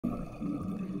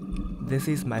This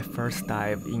is my first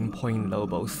dive in Point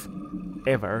Lobos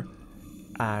ever,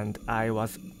 and I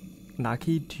was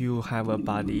lucky to have a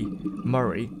buddy,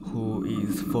 Murray, who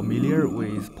is familiar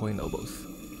with Point Lobos.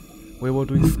 We were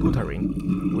doing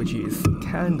scootering, which is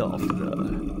kind of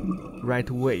the right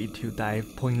way to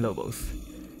dive Point Lobos,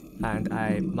 and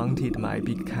I mounted my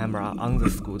big camera on the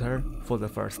scooter for the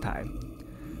first time.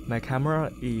 My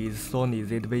camera is Sony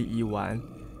ZV-E1.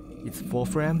 It's full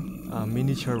frame, a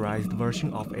miniaturized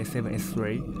version of A7S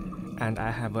III, and I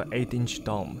have an 8-inch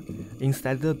dome.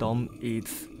 Inside the dome,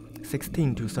 it's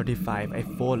 16 to 35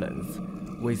 f4 lens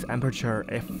with aperture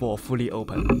f4 fully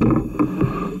open.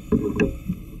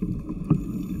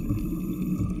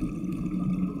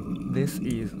 This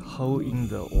is hole in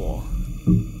the wall.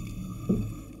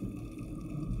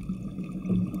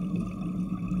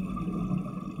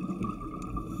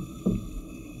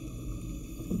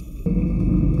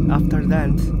 After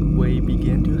that, we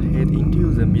began to head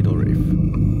into the middle reef.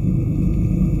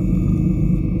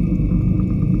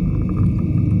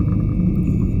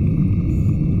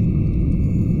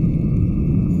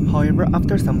 However,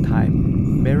 after some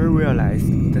time, Mary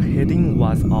realized the heading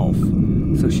was off,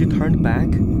 so she turned back,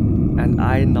 and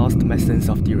I lost my sense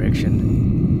of direction.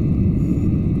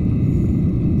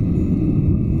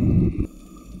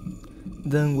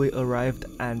 Then we arrived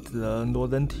at the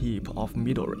northern tip of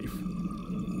Middle Reef.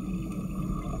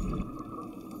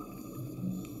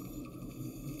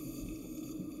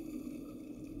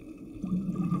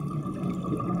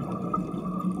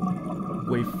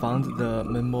 We found the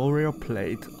memorial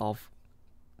plate of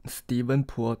Stephen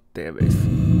Poole Davis.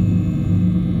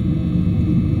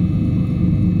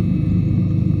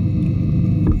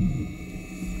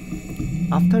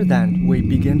 After that, we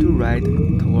began to ride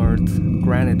towards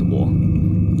Granite Wall.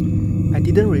 I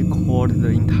didn't record the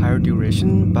entire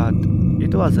duration, but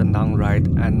it was a long ride,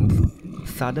 and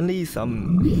suddenly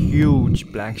some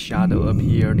huge black shadow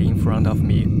appeared in front of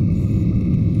me.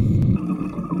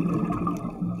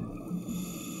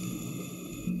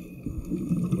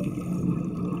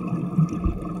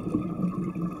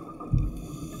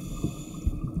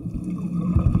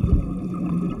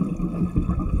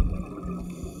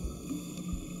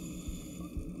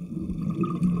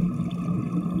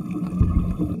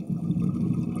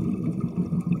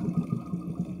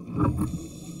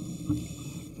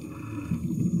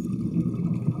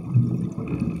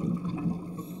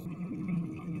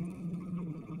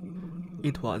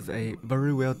 It was a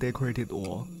very well decorated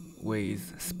wall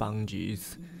with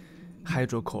sponges,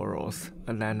 hydrocorals,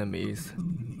 anemones.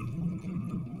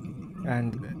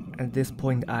 And at this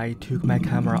point I took my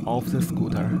camera off the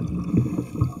scooter.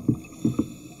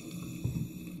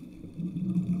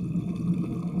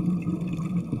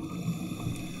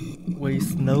 We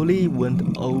slowly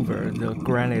went over the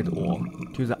granite wall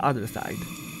to the other side,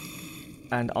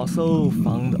 and also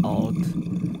found out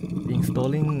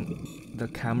installing the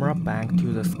camera back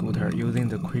to the scooter using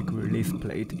the quick release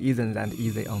plate isn't that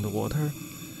easy on the water,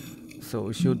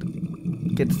 so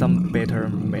should get some better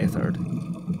method.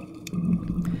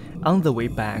 On the way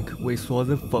back, we saw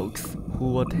the folks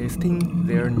who were testing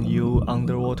their new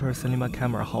underwater cinema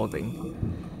camera housing.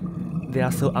 They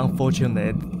are so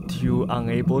unfortunate to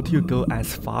unable to go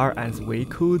as far as we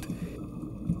could.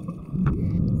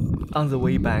 On the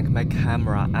way back, my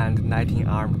camera and lighting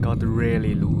arm got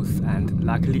really loose, and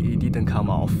luckily it didn't come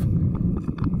off.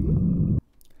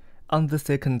 On the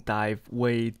second dive,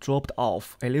 we dropped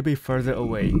off a little bit further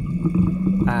away,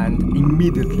 and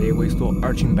immediately we saw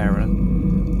urchin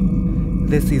barren.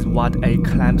 This is what a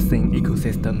clamp-thin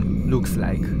ecosystem looks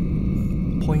like.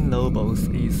 Point Lobos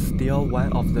is still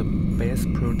one of the best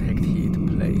protected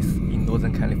places in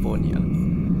Northern California.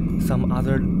 Some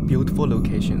other beautiful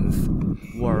locations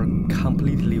were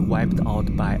completely wiped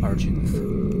out by urchins,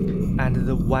 and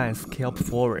the one scalp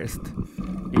forest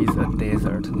is a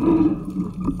desert now.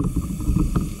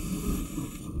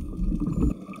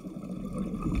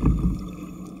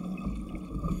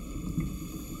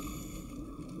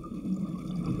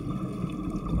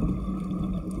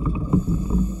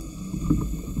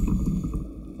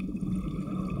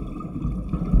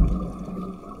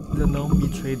 The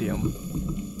non-metridium.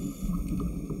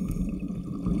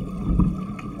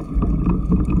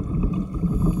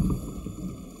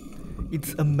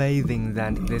 It's amazing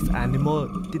that this animal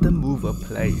didn't move a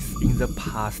place in the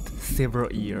past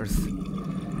several years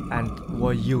and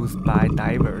were used by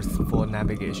divers for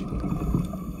navigation.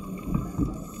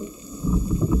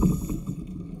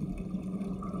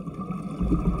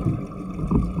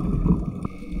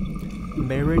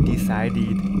 Mary Mary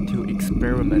decided to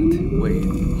experiment with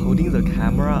holding the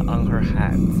camera on her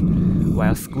hands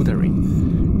while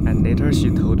scootering, and later she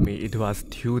told me it was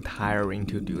too tiring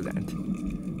to do that.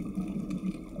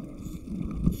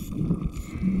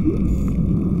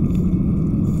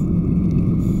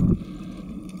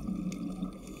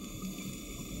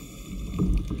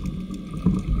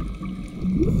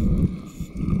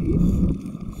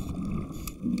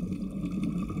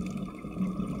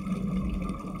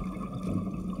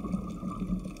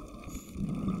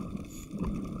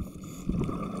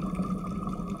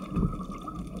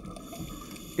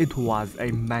 It was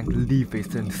a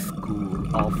magnificent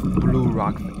school of blue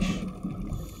rockfish.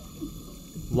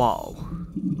 Wow!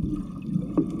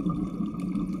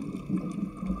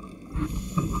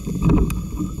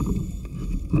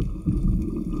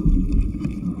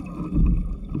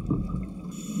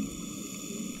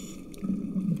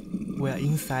 We're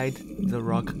inside the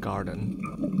rock garden.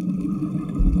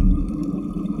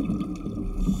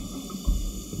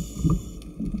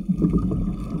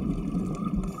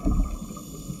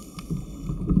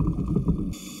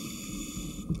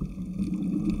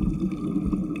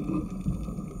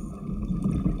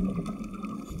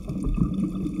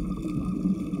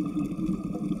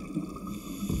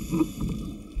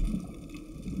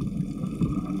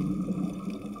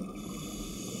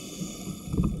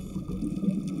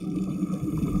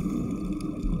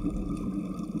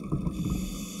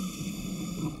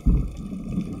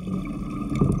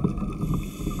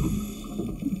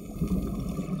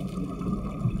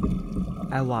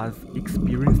 I was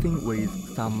experiencing with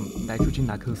some nitrogen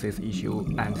narcosis issue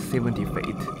and 70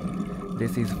 feet.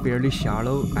 This is fairly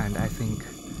shallow, and I think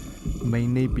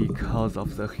mainly because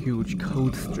of the huge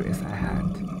cold stress I had.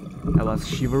 I was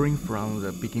shivering from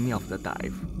the beginning of the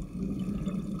dive.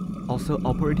 Also,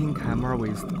 operating camera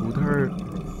with scooter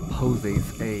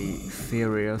poses a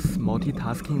serious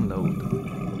multitasking load,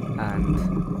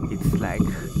 and it's like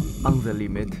on the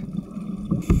limit.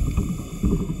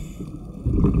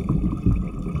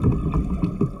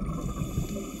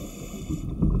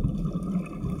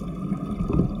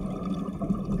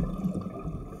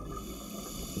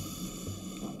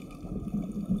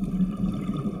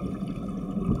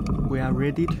 We are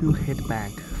ready to head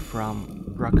back from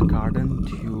Rock Garden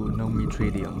to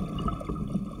Nomitridium.